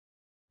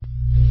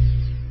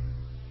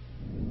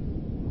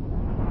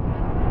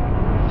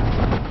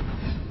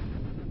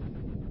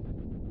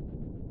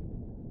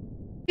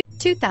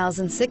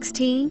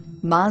2016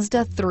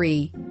 Mazda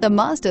 3. The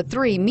Mazda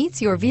 3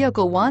 meets your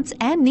vehicle wants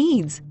and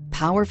needs.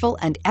 Powerful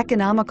and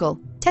economical,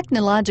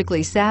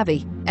 technologically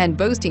savvy, and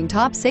boasting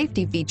top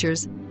safety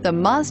features, the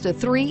Mazda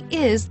 3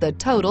 is the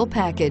total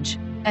package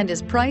and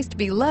is priced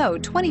below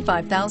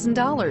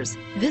 $25,000.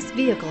 This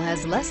vehicle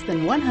has less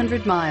than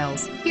 100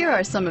 miles. Here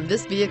are some of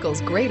this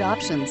vehicle's great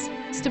options: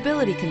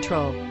 stability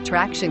control,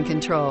 traction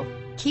control,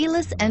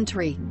 keyless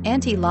entry,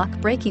 anti-lock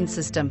braking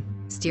system,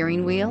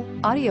 steering wheel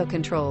audio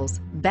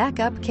controls,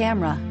 backup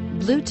camera,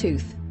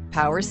 Bluetooth,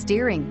 power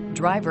steering,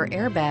 driver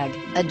airbag,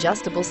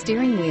 adjustable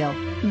steering wheel.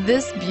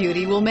 This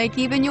beauty will make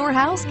even your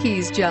house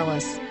keys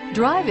jealous.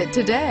 Drive it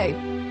today.